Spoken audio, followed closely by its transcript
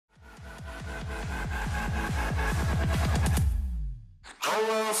What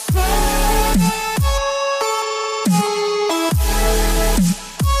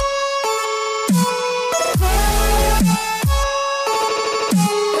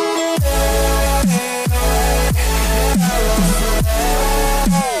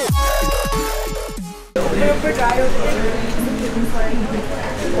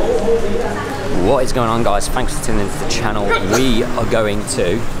is going on, guys? Thanks for tuning into the channel. We are going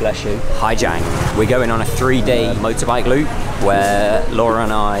to, bless you, hi Giang. We're going on a 3-day motorbike loop where Laura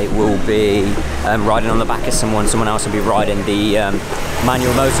and I will be riding on the back of someone else will be riding the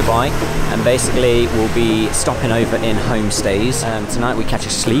manual motorbike, and basically we'll be stopping over in homestays. Tonight we catch a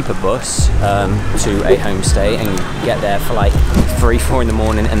sleeper bus to a homestay and get there for like 3-4 in the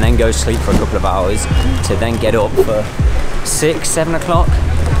morning, and then go sleep for a couple of hours to then get up for 6-7 o'clock,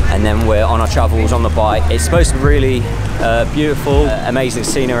 and then we're on our travels on the bike. It's supposed to be really beautiful, amazing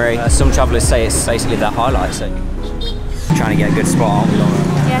scenery. Some travellers say it's basically their highlight. So trying to get a good spot, aren't we, Laura?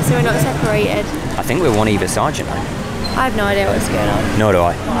 Yeah, so we're not separated. I think we're one either side, you know. I have no idea what's going on. Nor do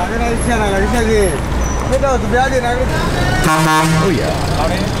I. Oh yeah.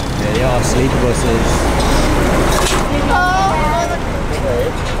 There they are, sleeper buses.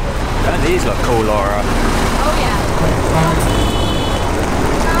 Oh, these look cool, Laura. Oh yeah.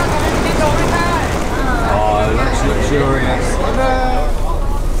 Oh, that's luxurious.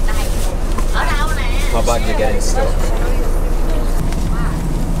 My bags are getting stuck.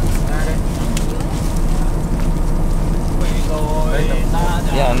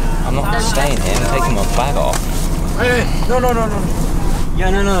 Yeah, I'm not staying here. I'm taking my bag off. Hey, no. Yeah,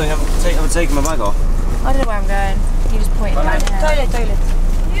 no. I'm taking my bag off. I don't know where I'm going. You just pointed down here. Toilet.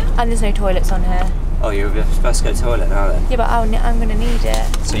 And there's no toilets on here. Oh, you're supposed to go to the toilet now then? Yeah, but I'm going to need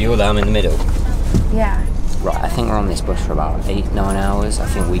it. So you're there, I'm in the middle? Yeah. Right, I think we're on this bus for about 8-9 hours. I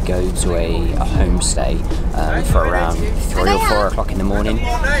think we go to a homestay for around 3 or 4 o'clock in the morning.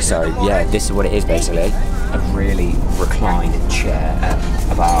 So yeah, this is what it is basically. A really reclined chair at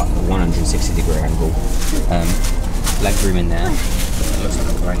about a 160-degree angle. Leg room in there. It looks like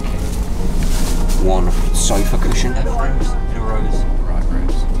a blanket. One sofa cushion. Left rows, middle rows, right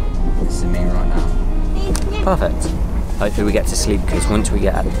rows. This is me right now. Perfect. Hopefully we get to sleep, because once we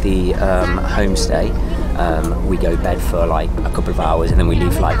get at the homestay, we go bed for like a couple of hours, and then we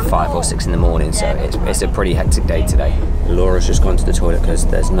leave for like 5 or 6 in the morning. So it's a pretty hectic day today. Laura's just gone to the toilet because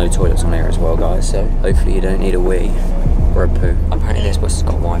there's no toilets on here as well, guys. So hopefully you don't need a wee or a poo. Apparently this bus has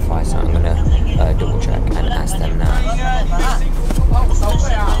got Wi-Fi, so I'm gonna double check and ask them now.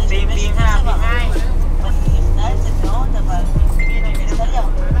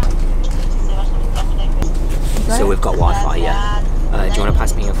 So we've got Wi-Fi, yeah. Do you want to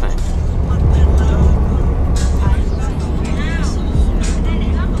pass me your phone?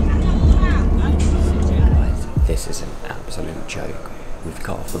 This is an absolute joke. We've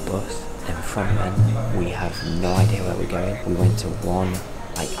got off the bus, and from then we have no idea where we're going. We went to one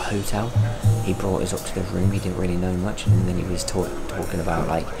hotel. He brought us up to the room. He didn't really know much, and then he was talking about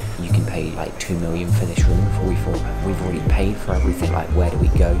like you can pay like 2 million for this room. Before we thought we've already paid for everything. Like, where do we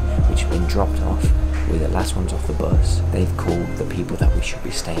go? Which have been dropped off. We're the last ones off the bus. They've called the people that we should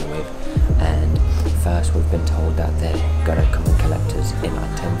be staying with, and first we've been told that they're gonna come and collect us in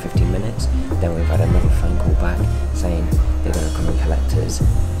like 10-15 minutes. Then we've had another phone call back saying they're gonna come and collect us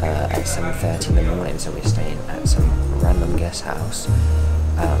at 7:30 in the morning. So we're staying at some random guest house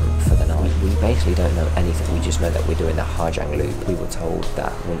for the night. We basically don't know anything. We just know that we're doing the Giang Loop. We were told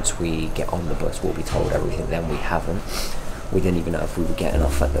that once we get on the bus we'll be told everything. Then we haven't. We didn't even know if we were getting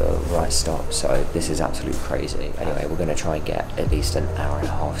off at the right stop, so this is absolutely crazy. Anyway, we're going to try and get at least an hour and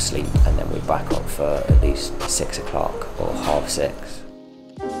a half sleep, and then we're back up for at least 6 o'clock or 6:30.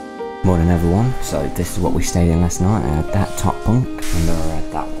 Morning everyone. So this is what we stayed in last night. I had that top bunk and Laura had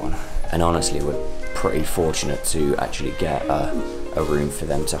that one. And honestly, we're pretty fortunate to actually get a room for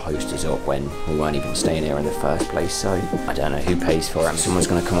them to host us up when we weren't even staying here in the first place. So I don't know who pays for it. Someone's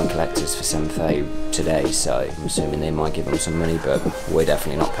going to come and collect us for 7:30 today, so I'm assuming they might give them some money, but we're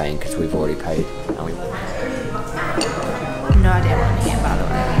definitely not paying because we've already paid. No idea what I'm getting, by the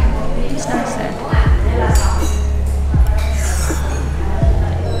way. It's nice though.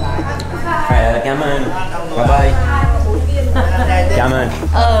 Come on. Bye bye. Come on.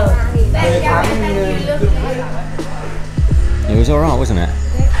 Oh. It was alright, wasn't it?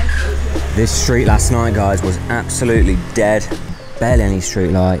 This street last night, guys, was absolutely dead. Barely any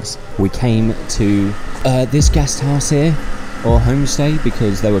street lights. We came to this guest house here, or homestay,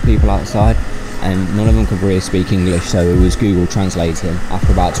 because there were people outside, and none of them could really speak English, so it was Google translating.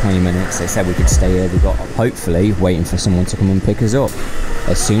 After about 20 minutes, they said we could stay here. We got, hopefully, waiting for someone to come and pick us up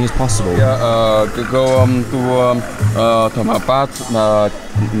as soon as possible. Yeah, to go to my part,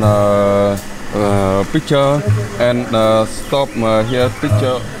 picture and stop here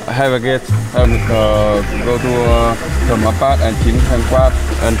picture, have a get and go to my part and change hand quad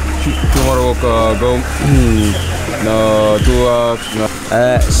and tomorrow go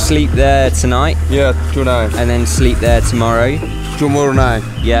to sleep there tonight. Yeah, tonight. And then sleep there tomorrow. Tomorrow night.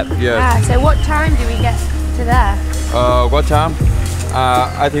 Yep. Yeah. So what time do we get to there? What time?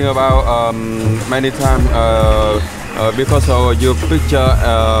 I think about many time because of your picture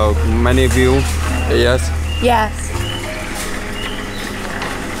many view. Yes. Yes.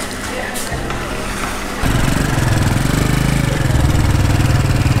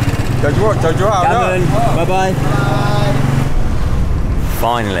 Chào chú Hào nhá. Bye bye.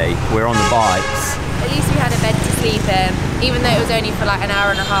 Finally, we're on the bikes. At least we had a bed to sleep in, even though it was only for like an hour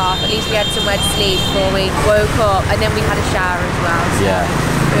and a half. At least we had somewhere to sleep before we woke up, and then we had a shower as well. So yeah.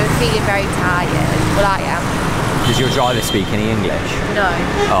 We were feeling very tired. Well, I am. Does your driver speak any English? No.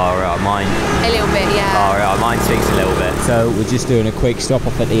 Oh right, mine. A little bit, yeah. Oh right, mine speaks a little bit. So we're just doing a quick stop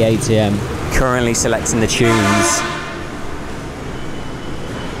off at the ATM. Currently selecting the tunes.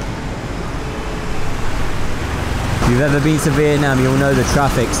 If you've ever been to Vietnam, you'll know the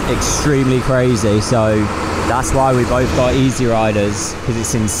traffic's extremely crazy, so that's why we both got Easy Riders, because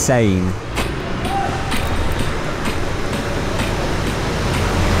it's insane.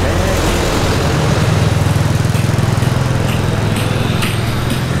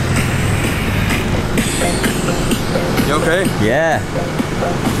 You okay? Yeah.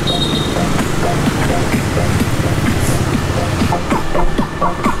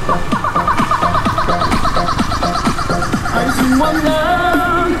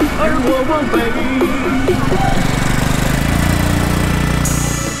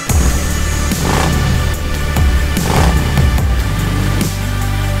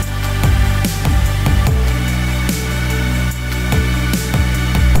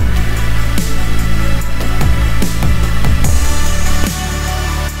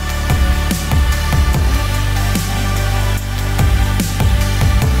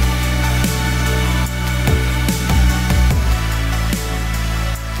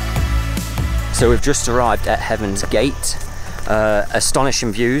 So we've just arrived at Heaven's Gate,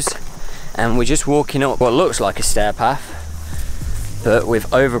 astonishing views, and we're just walking up what looks like a stair path, but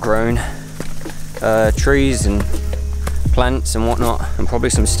with overgrown trees and plants and whatnot, and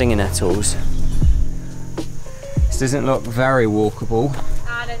probably some stinging nettles. This doesn't look very walkable.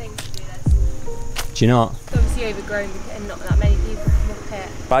 I don't think we should do this. Do you not? It's obviously overgrown and not that many people can walk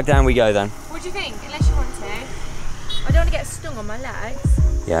it. Back down we go then. What do you think? Unless you want to. I don't want to get stung on my legs.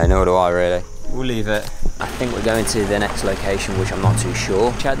 Yeah, nor do I really. We'll leave it. I think we're going to the next location, which I'm not too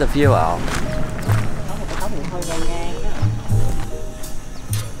sure. Check the view out.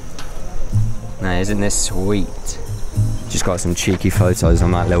 Now, isn't this sweet? Just got some cheeky photos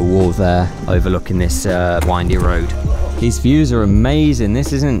on that little wall there, overlooking this windy road. These views are amazing.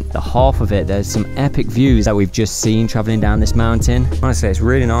 This isn't the half of it. There's some epic views that we've just seen traveling down this mountain. Honestly, it's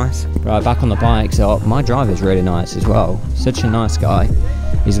really nice. Right, back on the bike. So my driver's really nice as well. Such a nice guy.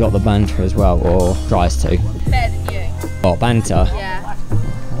 He's got the banter as well, or tries to. Better than you. Oh, banter? Yeah.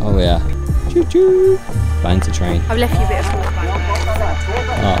 Oh yeah. Choo choo. Banter train. I've left you a bit of water back.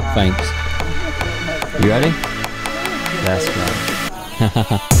 Oh, thanks. You ready? Let's go.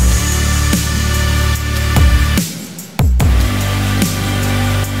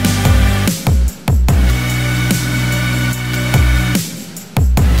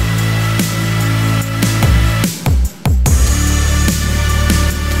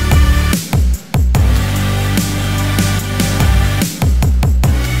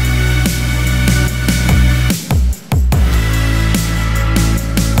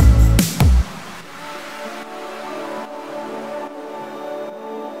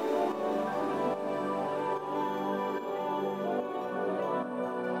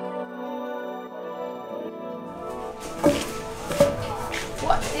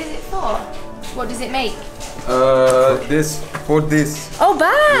 What is it for? What does it make? This for this. Oh,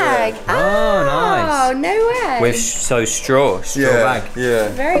 bag! Yeah. Oh, nice. Oh, no way. With straw bag. Yeah.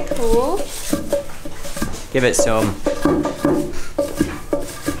 Very cool. Give it some.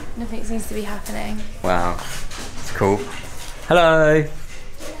 Nothing seems to be happening. Wow. It's cool. Hello.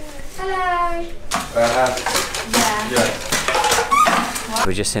 Hello. Yeah.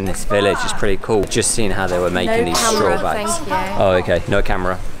 We're just in this village. It's pretty cool. Just seeing how they were making these straw bags. Thank you. Oh, okay. No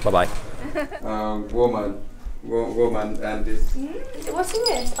camera. Bye bye. Woman. woman and this. What's in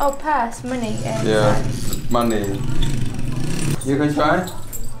this? Oh, purse, money. Yeah, money. You can try.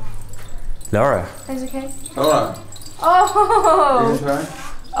 Laura. Is it okay? Laura. Oh. You can try.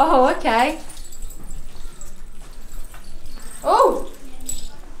 Oh, okay. Oh,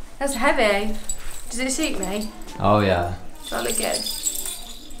 that's heavy. Does it suit me? Oh yeah. Does that look good?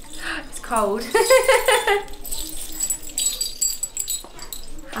 It's cold.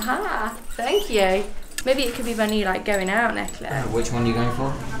 Aha, thank you. Maybe it could be my new like going out necklace. Which one are you going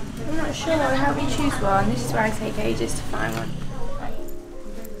for? I'm not sure. Help me choose one. This is where I take ages to find one.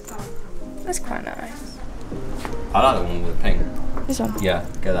 That's quite nice. I like the one with pink. This one? Yeah,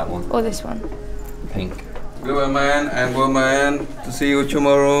 get that one. Or this one? Pink. Woman and woman. To see you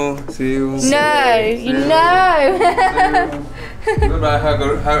tomorrow. See you. No, you know. Goodbye.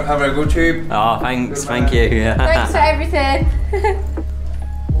 Have a good trip. Oh, thanks. Thank you. Yeah. Thanks for everything.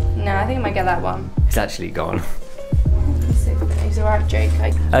 No, I think I might get that one. It's actually gone. He's a right joke.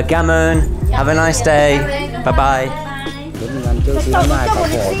 Gammon, have a nice day. Bye bye.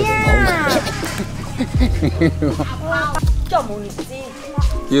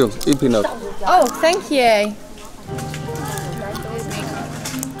 You eat peanut. Oh, thank you.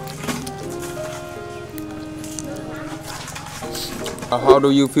 How do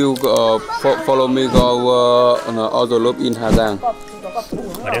you feel? Follow me go Giang Loop in Hà Giang.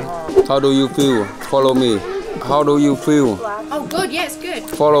 How do you feel? Follow me. How do you feel? Oh, good. Yeah, it's good.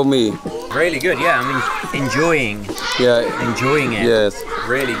 Follow me. Really good, yeah. I mean, enjoying it. Yes.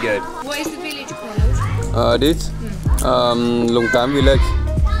 Really good. What is the village called? This Long Tam village.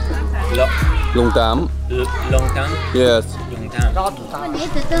 Long Tam. Long time? Yes. Long time.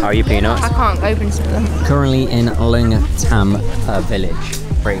 How are you, Peanuts? I can't open some of them. Currently in Long Tam village.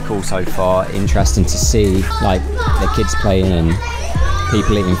 Pretty cool so far. Interesting to see like the kids playing and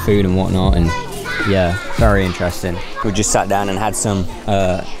people eating food and whatnot, and yeah, very interesting. We just sat down and had some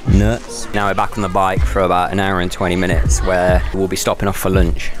nuts. Now we're back on the bike for about an hour and 20 minutes where we'll be stopping off for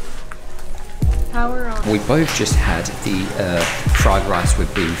lunch. Power on. We both just had the fried rice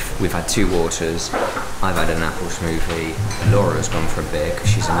with beef. We've had 2 waters. I've had an apple smoothie. Laura's gone for a beer because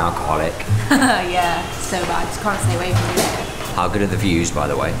she's an alcoholic. Yeah, so bad. Just can't stay away from it. How good are the views, by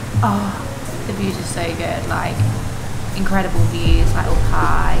the way? Oh, the views are so good. Like, incredible views, like up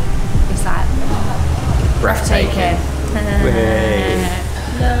high. It's like Breathtaking.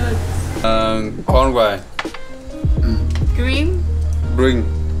 Conway. Green. Drink.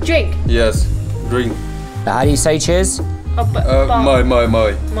 Drink. Yes. Drink. How do you say cheers? Oh, Mời. Mời.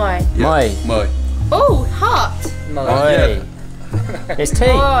 Mời. Mời. Oh, heart. Mời. It's tea.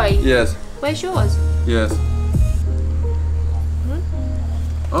 Mời. Yes. Where's yours? Yes.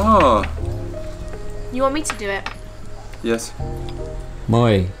 Oh. You want me to do it? Yes.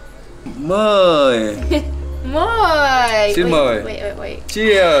 Mời. Mời. Mời. Xin mời. Wait.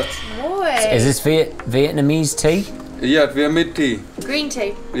 Cheers. Mời. Is this Vietnamese tea? Yeah, Vietnamese tea. Green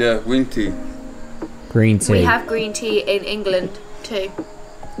tea. Yeah, green tea. Green tea. We have green tea in England too.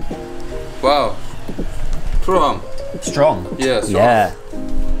 Wow. Strong. Strong. Yeah, strong. Yeah.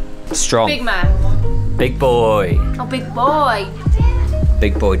 Strong. Big man. Big boy. Oh, big boy.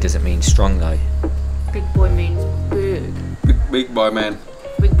 Big boy doesn't mean strong though. Big boy means big. Big boy man.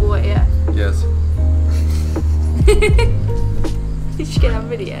 Big boy, yeah. Yes. Did you get that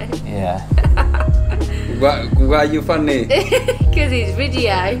video? Yeah. Why you funny? Because it's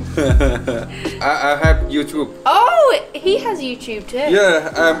video. I have YouTube. Oh, he has YouTube too. Yeah,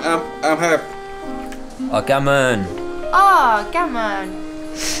 I'm have. Oh, gammon. Oh, come on.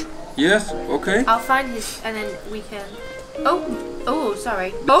 Yes, okay. I'll find his and then we can. Oh,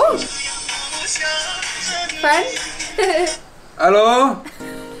 sorry. Oh, friend. Alo.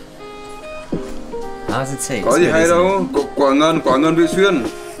 How's the tea? Có gì hay đâu. Quả ngân Vị Xuyên.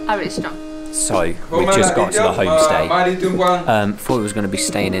 I really strong. So we just got to the homestay. Mai đi Tuyên Quang. Thought we was going to be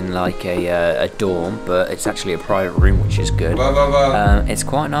staying in like a dorm, but it's actually a private room, which is good. Vâng. It's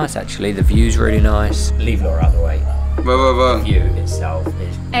quite nice actually. The view's really nice. Leave Laura out the way. Vâng. View itself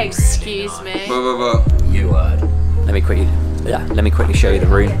is. Excuse me. Vâng. You heard. Let me quickly show you the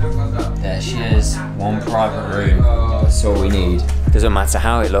room. There she is. One private room. That's all we need. Doesn't matter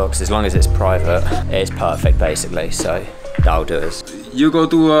how it looks, as long as it's private, it's perfect basically. So that'll do us. You go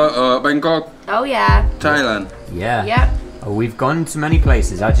to Bangkok, Oh yeah. Thailand. Yeah. Yep. Oh, we've gone to many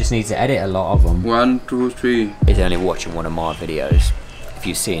places. I just need to edit a lot of them. 1, 2, 3. He's only watching one of my videos. If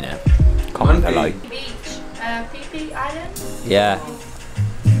you've seen it, comment below. Beach. PP Island. Yeah.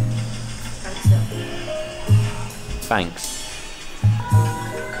 Thanks.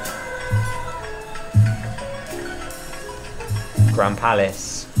 Grand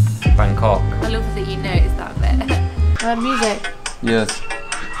Palace. Bangkok. I love that you noticed that bit. Music. Yes.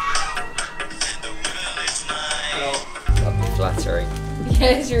 That'd be flattering.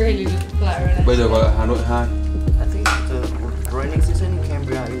 Yeah, it's really flattering. Bây giờ gọi là Hà Nội 2. I think the raining season in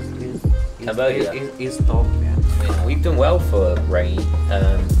Cambodia is stopped. Yeah. We've done well for rain.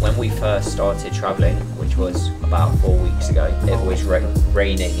 When we first started travelling, which was about 4 weeks ago, it was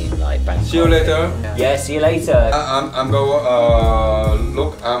raining in like Bangkok. See you later. Yeah, see you later. I'm go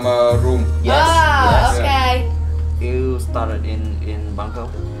look. I'm a room. Yes. Ah, yes. okay. You started in Bangkok?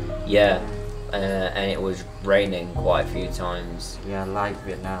 Yeah, and it was raining quite a few times. Yeah, like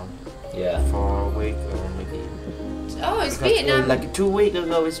Vietnam. Yeah. For a week or maybe. Oh, it's Because, Vietnam. like 2 weeks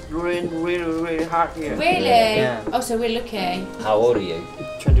ago, it's rained really hard here. Really? Yeah. Oh, so we're lucky. How old are you?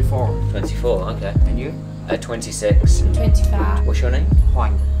 24. 24. Okay. And you? 26. 25. What's your name?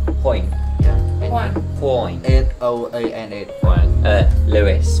 Huang. Hoing. Yeah. Juan. Hoing. H-O-A-N-A. Hoing.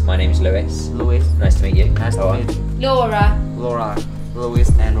 Lewis. My name's Lewis. Louis. Nice to meet you. Nice to meet you. Laura. Laura. Louis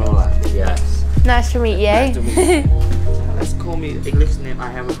and Rola. Yes. Nice to meet you. Nice to meet you. Let's call me English name.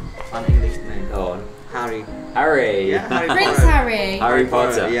 I have an English name. Go on. Harry. Harry. Yeah, Harry Prince Potter. Harry. Harry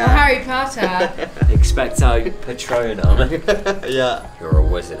Potter. Or Yeah. Harry Potter. Expecto Patronum. Yeah. You're a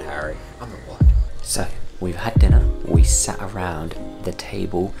wizard, Harry. I'm a what? So, we've had dinner. We sat around the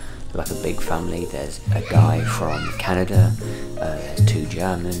table like a big family. There's a guy from Canada, there's 2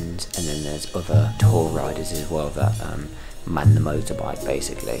 Germans, and then there's other tour riders as well that man the motorbike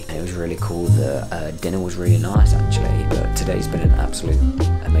basically. And it was really cool. The dinner was really nice actually, but today's been an absolute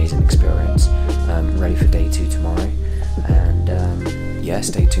amazing experience. Ready for day 2 tomorrow, and yeah,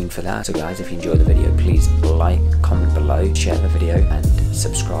 stay tuned for that. So guys, if you enjoyed the video, please like, comment below, share the video, and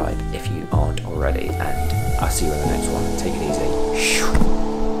subscribe if you aren't already, and I'll see you in the next one. Take it easy.